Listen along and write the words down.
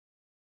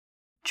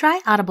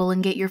Try Audible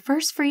and get your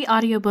first free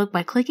audiobook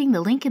by clicking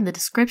the link in the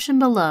description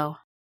below.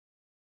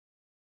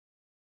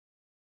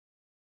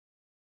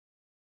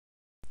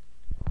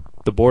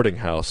 The Boarding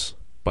House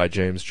by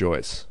James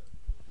Joyce.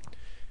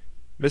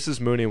 Mrs.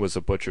 Mooney was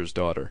a butcher's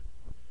daughter.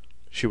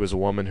 She was a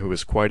woman who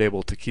was quite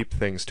able to keep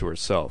things to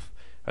herself,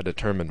 a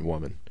determined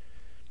woman.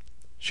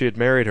 She had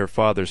married her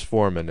father's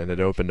foreman and had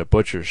opened a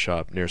butcher's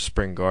shop near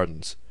Spring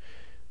Gardens.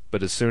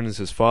 But as soon as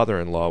his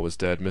father-in-law was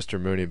dead,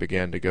 Mr. Mooney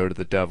began to go to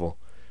the devil.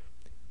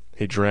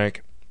 He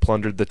drank,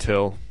 plundered the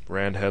till,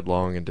 ran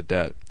headlong into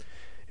debt.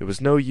 It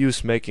was no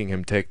use making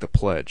him take the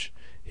pledge.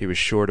 He was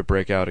sure to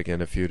break out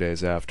again a few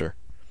days after.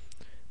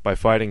 By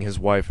fighting his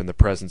wife in the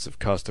presence of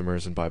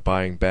customers and by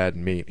buying bad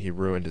meat, he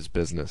ruined his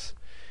business.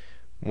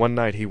 One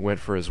night he went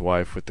for his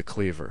wife with the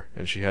cleaver,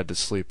 and she had to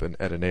sleep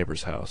at a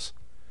neighbor's house.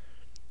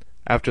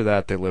 After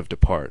that they lived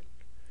apart.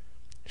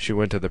 She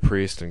went to the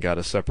priest and got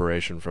a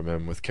separation from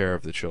him with care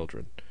of the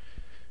children.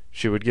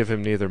 She would give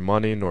him neither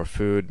money nor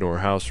food nor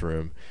house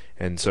room,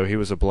 and so he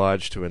was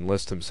obliged to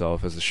enlist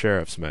himself as a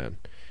sheriff's man.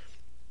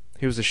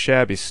 He was a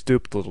shabby,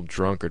 stooped little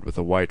drunkard with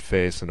a white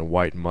face and a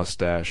white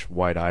mustache,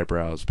 white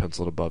eyebrows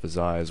penciled above his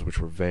eyes, which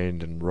were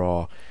veined and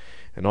raw,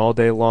 and all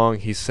day long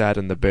he sat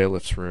in the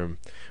bailiff's room,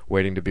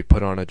 waiting to be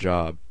put on a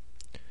job.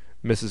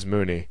 Mrs.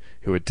 Mooney,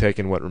 who had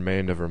taken what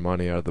remained of her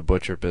money out of the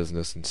butcher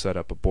business and set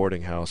up a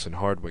boarding house in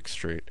Hardwick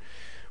Street,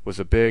 was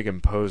a big,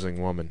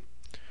 imposing woman.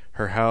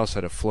 Her house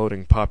had a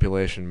floating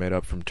population made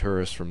up from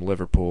tourists from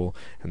Liverpool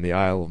and the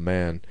Isle of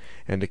Man,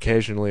 and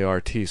occasionally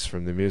artistes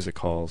from the music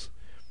halls.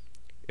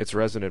 Its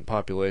resident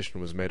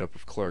population was made up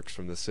of clerks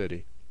from the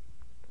city.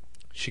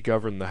 She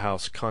governed the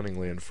house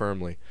cunningly and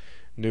firmly,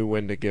 knew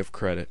when to give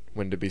credit,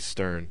 when to be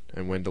stern,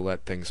 and when to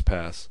let things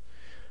pass.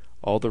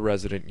 All the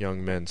resident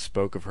young men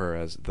spoke of her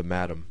as the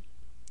Madam.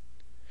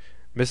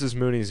 Mrs.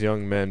 Mooney's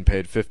young men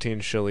paid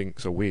 15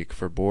 shillings a week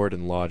for board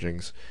and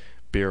lodgings,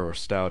 beer or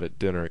stout at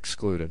dinner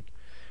excluded.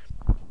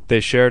 They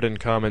shared in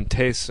common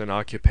tastes and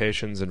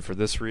occupations, and for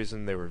this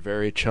reason they were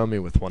very chummy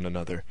with one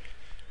another.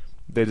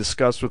 They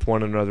discussed with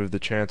one another the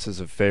chances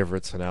of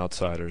favourites and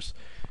outsiders.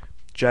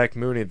 Jack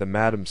Mooney, the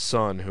Madam's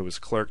son, who was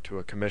clerk to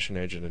a commission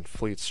agent in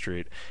Fleet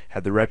Street,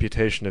 had the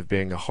reputation of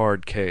being a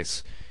hard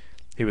case.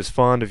 He was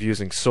fond of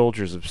using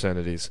soldiers'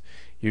 obscenities.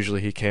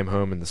 Usually he came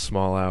home in the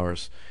small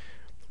hours.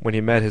 When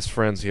he met his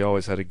friends he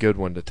always had a good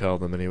one to tell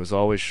them, and he was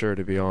always sure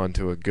to be on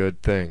to a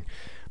good thing,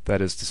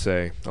 that is to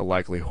say, a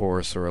likely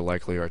horse or a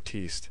likely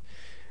artiste.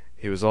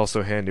 He was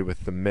also handy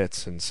with the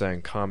mitts and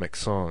sang comic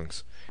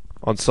songs.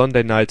 On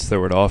Sunday nights there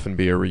would often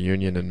be a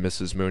reunion in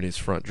Mrs. Mooney's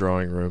front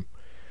drawing-room.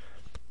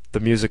 The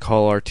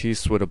music-hall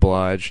artistes would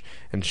oblige,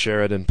 and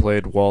Sheridan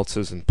played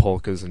waltzes and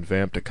polkas and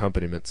vamped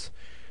accompaniments.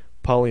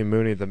 Polly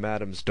Mooney, the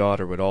Madam's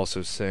daughter, would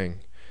also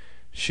sing.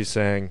 She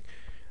sang,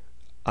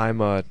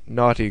 "I'm a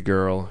naughty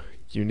girl,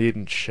 you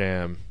needn't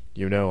sham,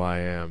 you know I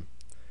am."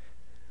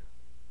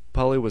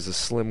 Polly was a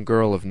slim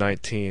girl of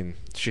 19.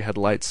 She had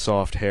light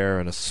soft hair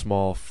and a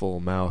small full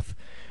mouth.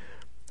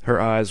 Her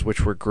eyes,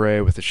 which were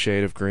grey with a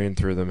shade of green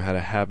through them, had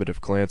a habit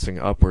of glancing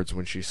upwards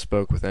when she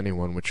spoke with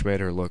anyone, which made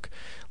her look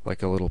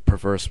like a little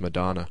perverse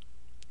Madonna.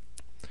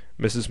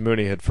 Mrs.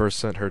 Mooney had first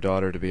sent her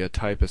daughter to be a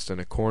typist in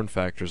a corn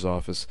factor's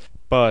office,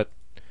 but,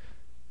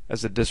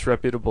 as a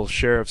disreputable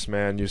sheriff's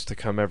man used to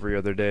come every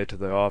other day to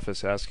the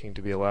office asking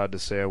to be allowed to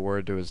say a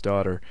word to his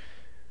daughter,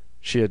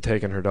 she had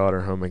taken her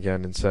daughter home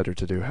again and set her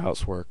to do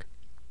housework.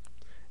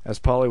 As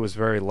Polly was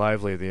very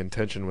lively, the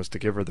intention was to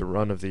give her the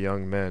run of the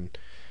young men.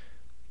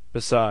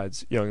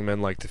 Besides, young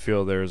men like to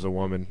feel there is a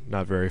woman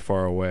not very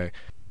far away.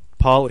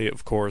 Polly,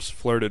 of course,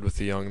 flirted with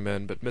the young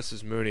men, but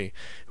Mrs. Mooney,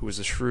 who was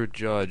a shrewd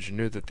judge,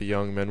 knew that the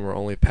young men were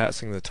only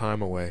passing the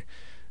time away.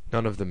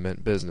 None of them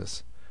meant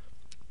business.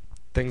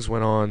 Things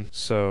went on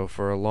so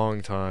for a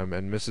long time,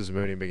 and Mrs.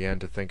 Mooney began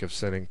to think of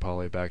sending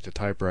Polly back to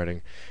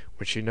typewriting,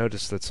 when she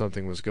noticed that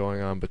something was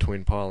going on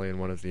between Polly and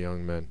one of the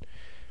young men.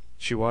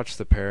 She watched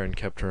the pair and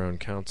kept her own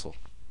counsel.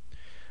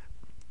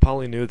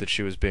 Polly knew that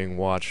she was being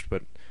watched,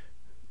 but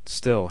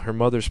still, her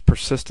mother's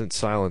persistent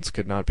silence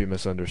could not be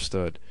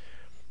misunderstood.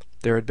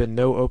 There had been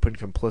no open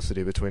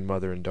complicity between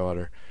mother and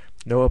daughter,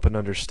 no open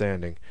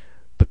understanding,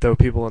 but though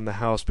people in the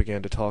house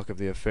began to talk of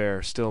the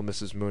affair, still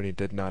Mrs. Mooney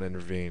did not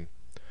intervene.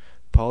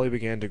 Polly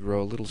began to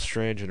grow a little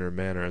strange in her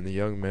manner, and the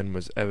young man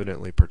was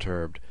evidently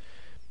perturbed.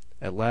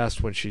 At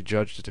last, when she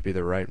judged it to be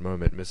the right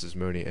moment, Mrs.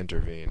 Mooney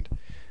intervened.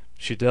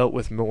 She dealt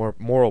with more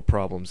moral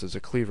problems as a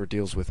cleaver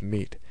deals with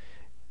meat,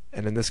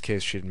 and in this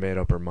case she had made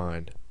up her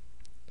mind.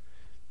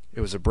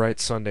 It was a bright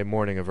Sunday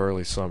morning of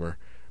early summer,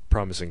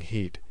 promising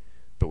heat,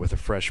 but with a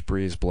fresh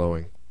breeze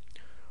blowing.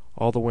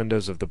 All the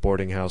windows of the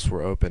boarding-house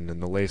were open,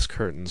 and the lace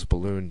curtains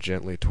ballooned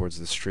gently towards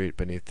the street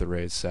beneath the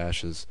raised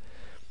sashes.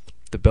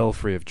 The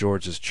belfry of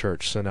George's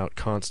church sent out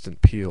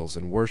constant peals,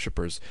 and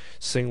worshippers,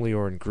 singly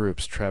or in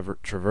groups,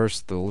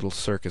 traversed the little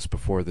circus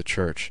before the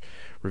church,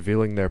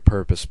 revealing their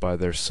purpose by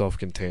their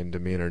self-contained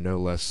demeanor no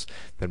less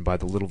than by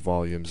the little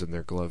volumes in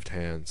their gloved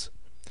hands.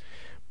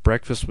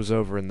 Breakfast was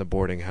over in the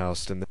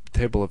boarding-house, and the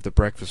table of the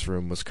breakfast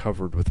room was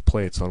covered with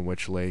plates on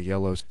which lay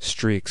yellow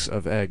streaks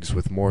of eggs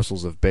with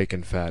morsels of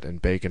bacon fat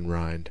and bacon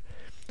rind.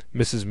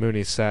 Mrs.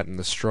 Mooney sat in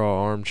the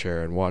straw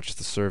armchair and watched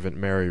the servant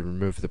Mary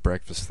remove the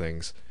breakfast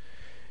things.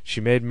 She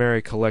made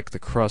Mary collect the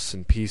crusts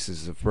and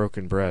pieces of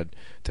broken bread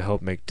to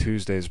help make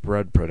Tuesday's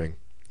bread pudding.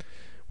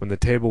 When the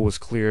table was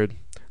cleared,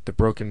 the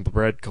broken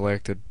bread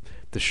collected,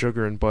 the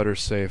sugar and butter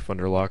safe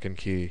under lock and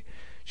key,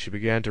 she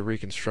began to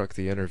reconstruct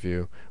the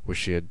interview which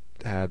she had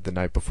had the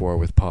night before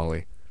with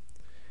Polly.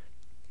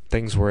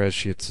 Things were as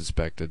she had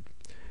suspected.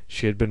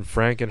 She had been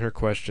frank in her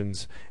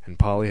questions, and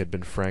Polly had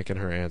been frank in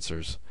her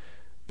answers.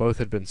 Both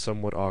had been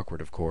somewhat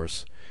awkward, of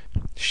course.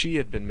 She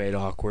had been made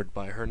awkward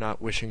by her not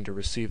wishing to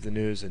receive the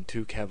news in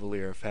too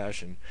cavalier a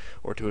fashion,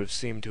 or to have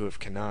seemed to have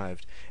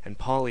connived, and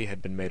Polly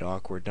had been made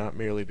awkward not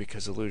merely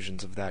because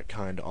allusions of that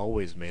kind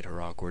always made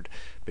her awkward,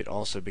 but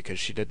also because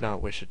she did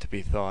not wish it to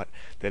be thought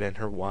that in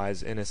her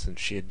wise innocence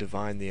she had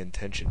divined the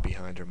intention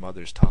behind her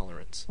mother's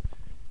tolerance.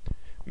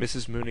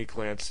 Mrs. Mooney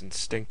glanced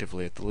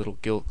instinctively at the little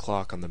gilt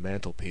clock on the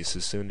mantelpiece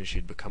as soon as she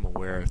had become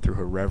aware through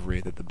her reverie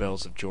that the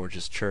bells of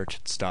George's church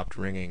had stopped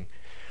ringing.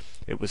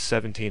 It was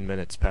 17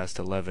 minutes past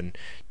 11.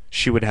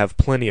 She would have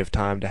plenty of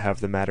time to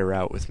have the matter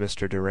out with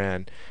Mr.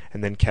 Durand,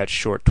 and then catch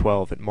short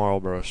 12 at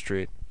Marlborough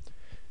Street.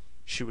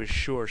 She was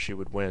sure she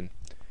would win.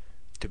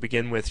 To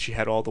begin with, she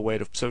had all the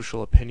weight of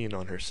social opinion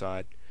on her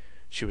side.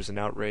 She was an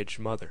outraged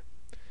mother.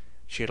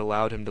 She had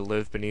allowed him to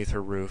live beneath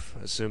her roof,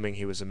 assuming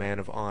he was a man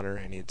of honor,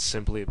 and he had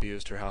simply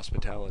abused her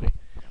hospitality.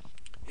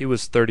 He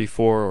was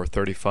 34 or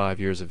 35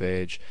 years of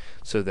age,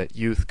 so that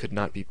youth could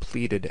not be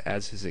pleaded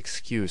as his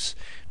excuse,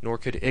 nor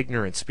could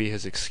ignorance be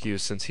his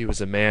excuse, since he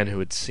was a man who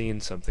had seen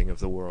something of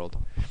the world.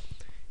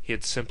 He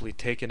had simply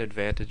taken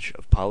advantage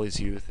of Polly's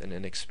youth and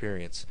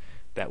inexperience.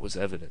 That was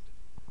evident.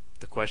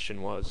 The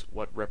question was,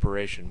 what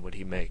reparation would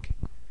he make?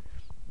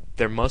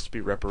 There must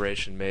be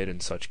reparation made in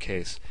such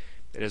case.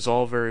 It is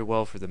all very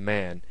well for the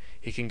man.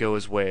 He can go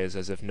his ways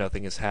as if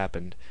nothing has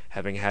happened,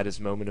 having had his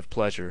moment of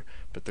pleasure,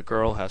 but the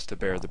girl has to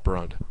bear the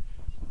brunt.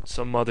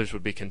 Some mothers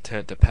would be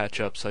content to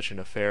patch up such an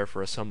affair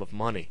for a sum of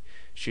money.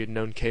 She had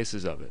known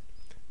cases of it.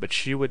 But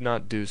she would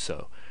not do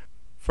so.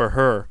 For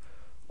her,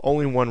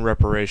 only one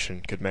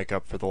reparation could make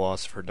up for the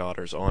loss of her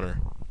daughter's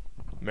honor: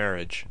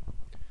 marriage.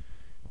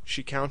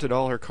 She counted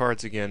all her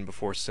cards again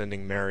before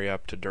sending Mary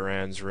up to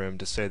Durand's room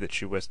to say that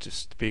she wished to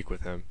speak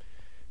with him.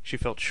 She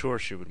felt sure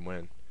she would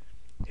win.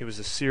 He was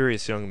a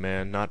serious young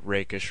man, not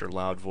rakish or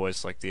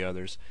loud-voiced like the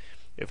others.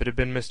 If it had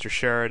been Mr.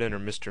 Sheridan or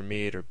Mr.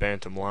 Meade or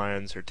Bantam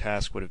Lyons, her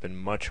task would have been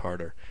much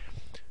harder.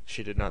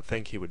 She did not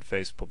think he would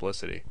face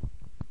publicity.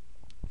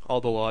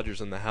 All the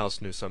lodgers in the house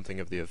knew something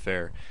of the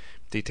affair.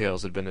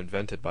 Details had been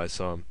invented by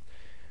some.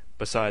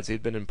 Besides, he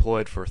had been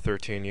employed for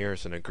 13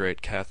 years in a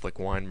great Catholic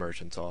wine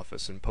merchant's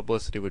office, and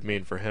publicity would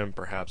mean for him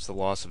perhaps the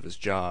loss of his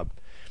job.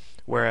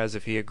 Whereas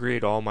if he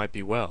agreed, all might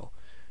be well.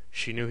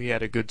 She knew he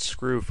had a good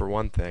screw for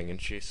one thing,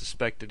 and she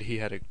suspected he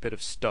had a bit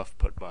of stuff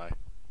put by.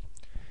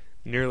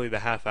 Nearly the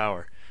half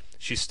hour,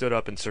 she stood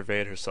up and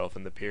surveyed herself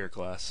in the pier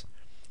glass.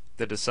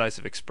 The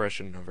decisive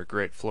expression of her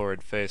great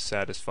florid face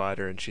satisfied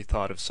her, and she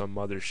thought of some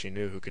mothers she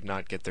knew who could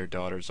not get their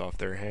daughters off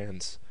their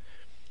hands.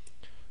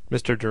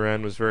 Mr.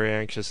 Durand was very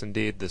anxious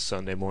indeed this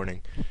Sunday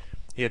morning.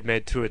 He had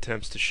made 2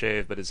 attempts to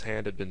shave, but his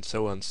hand had been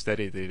so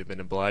unsteady that he had been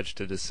obliged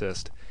to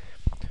desist.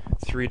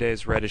 3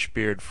 days' reddish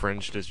beard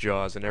fringed his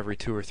jaws, and every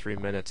 2 or 3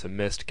 minutes a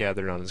mist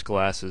gathered on his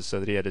glasses, so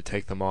that he had to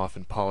take them off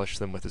and polish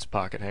them with his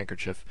pocket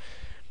handkerchief.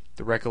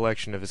 The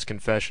recollection of his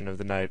confession of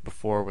the night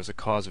before was a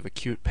cause of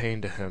acute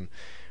pain to him.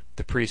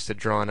 The priest had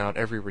drawn out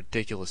every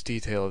ridiculous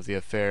detail of the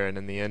affair, and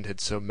in the end had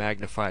so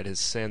magnified his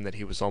sin that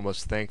he was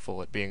almost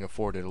thankful at being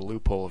afforded a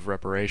loophole of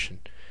reparation.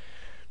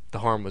 The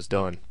harm was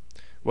done.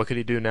 What could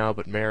he do now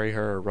but marry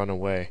her or run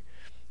away?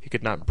 He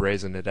could not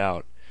brazen it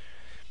out.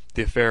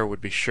 The affair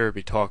would be sure to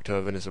be talked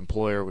of, and his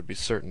employer would be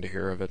certain to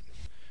hear of it.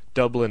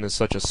 Dublin is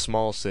such a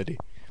small city.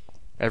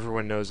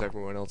 Everyone knows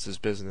everyone else's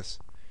business.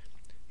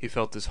 He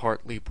felt his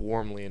heart leap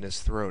warmly in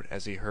his throat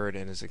as he heard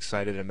in his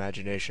excited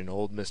imagination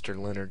old Mr.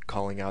 Leonard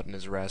calling out in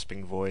his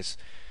rasping voice,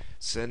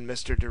 "Send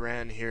Mr.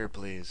 Durand here,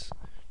 please."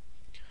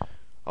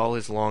 All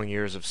his long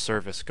years of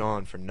service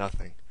gone for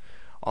nothing.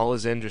 All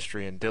his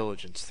industry and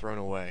diligence thrown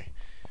away.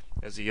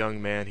 As a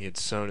young man he had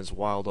sown his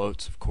wild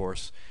oats, of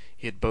course.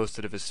 He had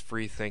boasted of his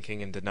free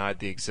thinking and denied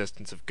the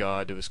existence of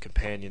God to his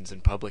companions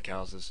in public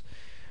houses.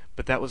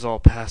 But that was all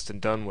past and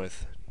done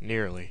with,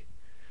 nearly.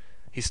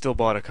 He still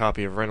bought a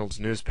copy of Reynolds'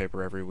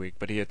 newspaper every week,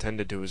 but he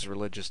attended to his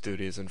religious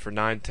duties, and for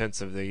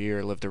 9/10 of the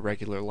year lived a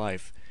regular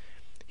life.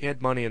 He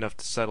had money enough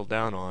to settle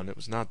down on, it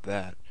was not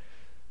that.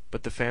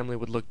 But the family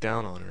would look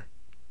down on her.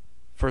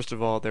 First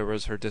of all there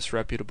was her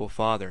disreputable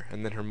father,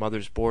 and then her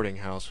mother's boarding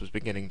house was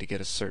beginning to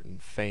get a certain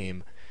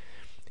fame.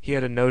 He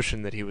had a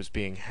notion that he was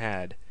being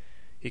had.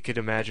 He could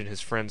imagine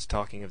his friends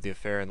talking of the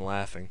affair and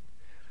laughing.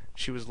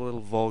 She was a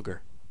little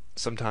vulgar.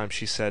 Sometimes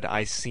she said,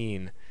 "I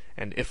seen,"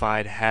 and "if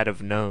I'd had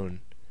have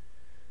known."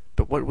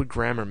 But what would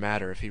grammar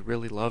matter if he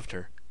really loved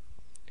her?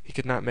 He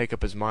could not make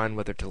up his mind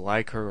whether to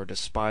like her or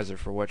despise her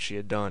for what she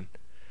had done.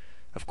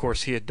 Of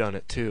course he had done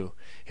it too.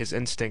 His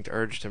instinct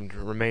urged him to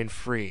remain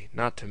free,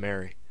 not to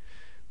marry.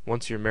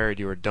 Once you're married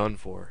you are done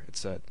for, it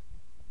said.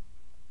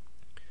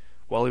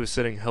 While he was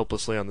sitting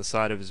helplessly on the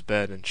side of his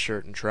bed in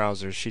shirt and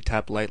trousers, she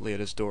tapped lightly at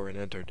his door and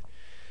entered.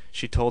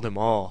 She told him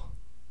all,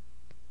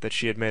 that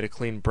she had made a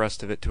clean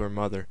breast of it to her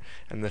mother,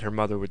 and that her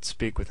mother would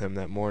speak with him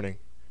that morning.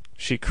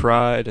 She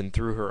cried and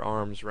threw her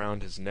arms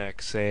round his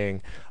neck,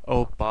 saying,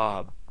 "Oh,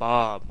 Bob,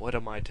 Bob, what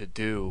am I to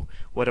do?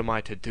 What am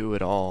I to do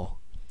at all?"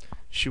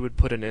 She would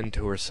put an end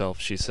to herself,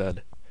 she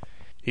said.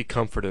 He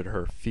comforted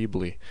her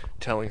feebly,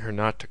 telling her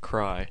not to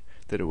cry,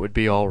 that it would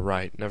be all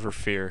right, never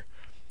fear.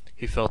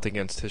 He felt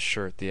against his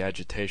shirt the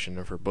agitation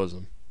of her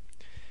bosom.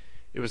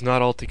 It was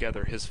not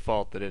altogether his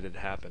fault that it had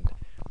happened.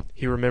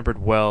 He remembered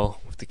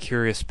well, with the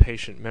curious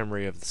patient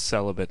memory of the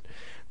celibate,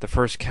 the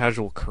first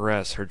casual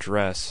caress her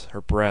dress, her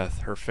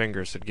breath, her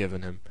fingers had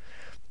given him.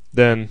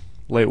 Then,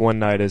 late one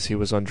night as he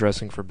was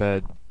undressing for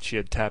bed, she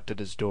had tapped at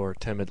his door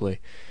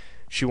timidly.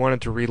 She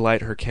wanted to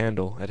relight her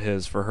candle at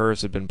his, for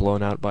hers had been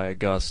blown out by a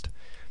gust.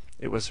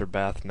 It was her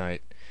bath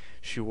night.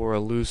 She wore a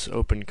loose,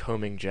 open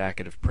combing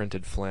jacket of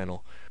printed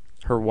flannel.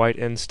 Her white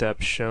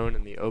instep shone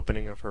in the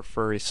opening of her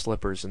furry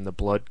slippers, and the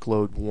blood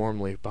glowed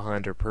warmly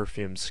behind her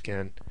perfumed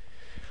skin.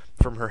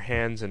 From her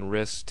hands and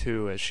wrists,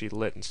 too, as she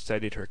lit and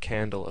steadied her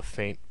candle, a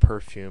faint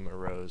perfume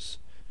arose.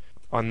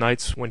 On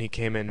nights when he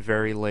came in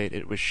very late,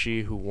 it was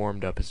she who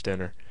warmed up his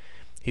dinner.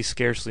 He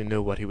scarcely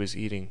knew what he was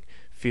eating,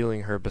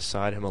 feeling her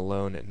beside him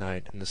alone at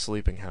night in the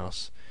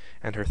sleeping-house.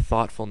 And her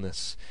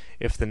thoughtfulness.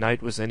 If the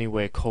night was any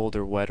way cold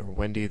or wet or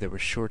windy, there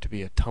was sure to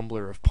be a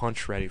tumbler of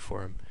punch ready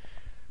for him.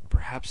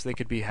 Perhaps they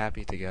could be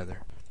happy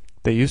together.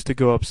 They used to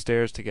go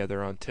upstairs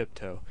together on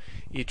tiptoe,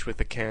 each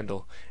with a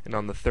candle, and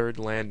on the third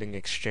landing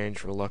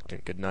exchange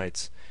reluctant good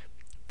nights.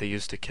 They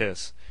used to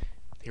kiss.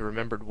 He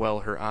remembered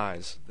well her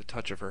eyes, the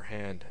touch of her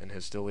hand, and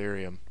his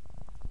delirium.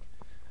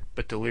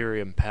 But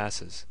delirium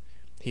passes.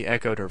 He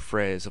echoed her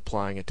phrase,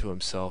 applying it to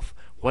himself.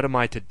 What am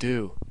I to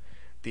do?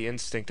 The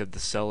instinct of the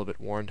celibate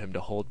warned him to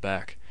hold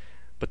back.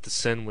 But the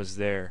sin was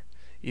there.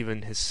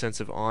 Even his sense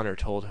of honor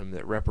told him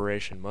that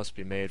reparation must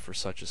be made for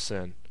such a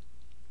sin.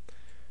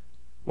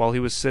 While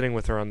he was sitting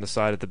with her on the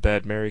side of the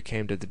bed, Mary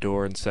came to the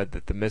door and said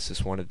that the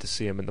missus wanted to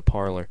see him in the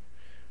parlour.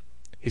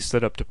 He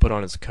stood up to put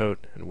on his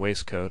coat and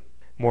waistcoat,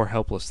 more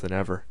helpless than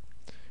ever.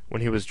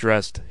 When he was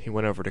dressed, he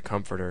went over to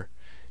comfort her.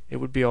 It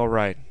would be all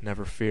right,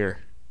 never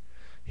fear.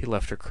 He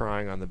left her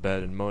crying on the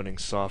bed and moaning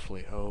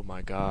softly, "Oh,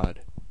 my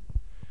God."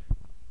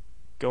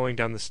 Going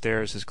down the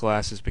stairs, his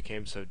glasses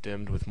became so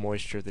dimmed with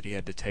moisture that he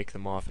had to take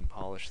them off and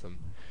polish them.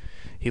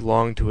 He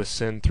longed to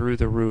ascend through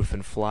the roof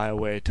and fly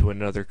away to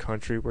another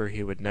country where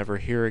he would never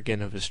hear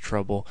again of his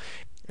trouble,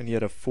 and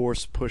yet a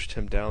force pushed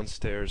him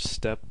downstairs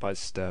step by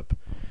step.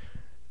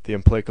 The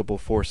implacable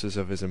forces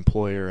of his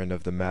employer and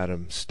of the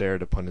madam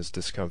stared upon his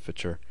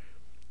discomfiture.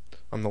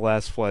 On the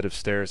last flight of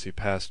stairs he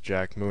passed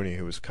Jack Mooney,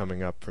 who was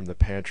coming up from the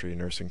pantry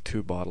nursing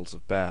 2 bottles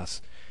of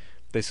Bass.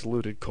 They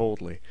saluted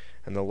coldly,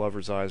 and the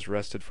lover's eyes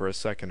rested for a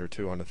second or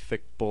two on a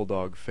thick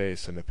bulldog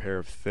face and a pair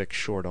of thick,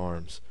 short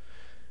arms.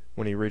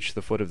 When he reached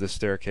the foot of the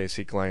staircase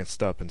he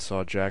glanced up and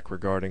saw Jack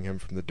regarding him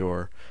from the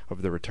door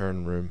of the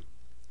return room.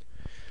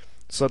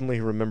 Suddenly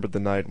he remembered the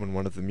night when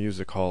one of the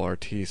music-hall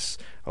artistes,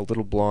 a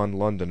little blonde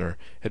Londoner,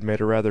 had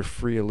made a rather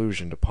free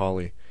allusion to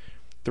Polly.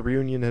 The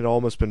reunion had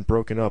almost been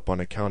broken up on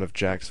account of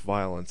Jack's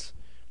violence.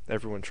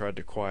 Everyone tried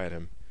to quiet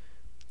him.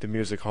 The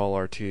music-hall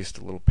artiste,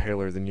 a little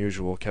paler than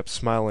usual, kept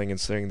smiling and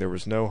saying there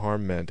was no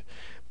harm meant,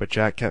 but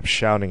Jack kept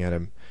shouting at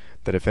him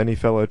that if any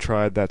fellow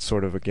tried that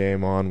sort of a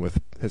game on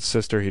with his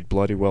sister he'd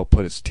bloody well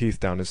put his teeth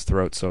down his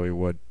throat, so he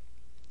would.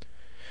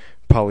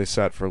 Polly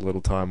sat for a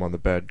little time on the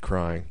bed,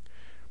 crying.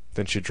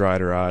 Then she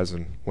dried her eyes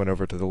and went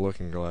over to the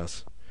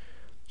looking-glass.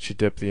 She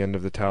dipped the end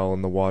of the towel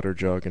in the water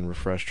jug and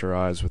refreshed her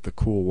eyes with the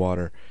cool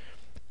water.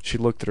 She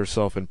looked at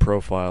herself in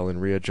profile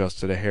and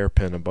readjusted a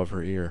hairpin above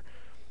her ear.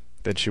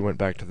 Then she went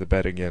back to the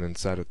bed again and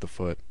sat at the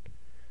foot.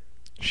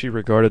 She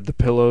regarded the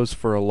pillows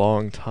for a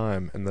long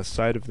time, and the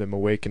sight of them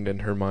awakened in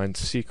her mind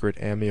secret,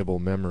 amiable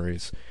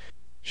memories.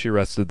 She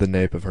rested the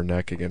nape of her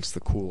neck against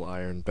the cool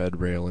iron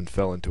bed-rail and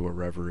fell into a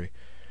reverie.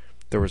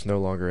 There was no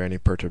longer any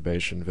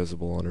perturbation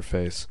visible on her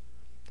face.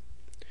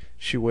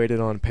 She waited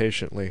on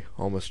patiently,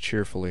 almost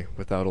cheerfully,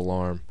 without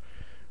alarm,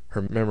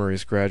 her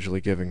memories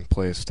gradually giving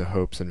place to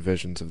hopes and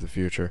visions of the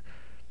future.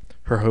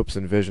 Her hopes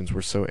and visions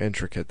were so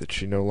intricate that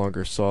she no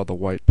longer saw the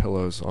white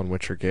pillows on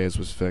which her gaze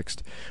was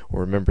fixed,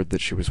 or remembered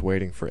that she was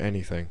waiting for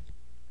anything.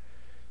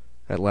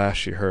 At last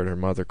she heard her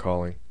mother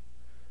calling.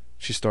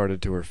 She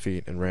started to her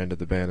feet and ran to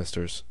the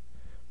banisters.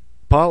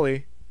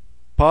 "Polly!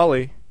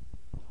 Polly!"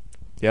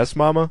 "Yes,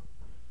 Mamma?"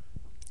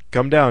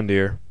 "Come down,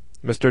 dear.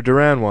 Mr.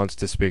 Duran wants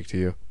to speak to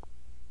you."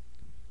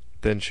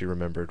 Then she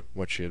remembered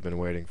what she had been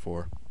waiting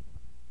for.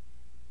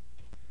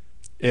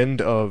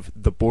 End of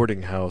The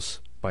Boarding House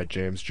by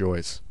James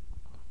Joyce.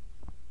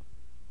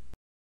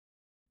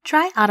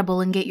 Try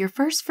Audible and get your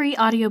first free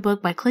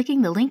audiobook by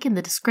clicking the link in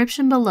the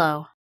description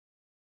below.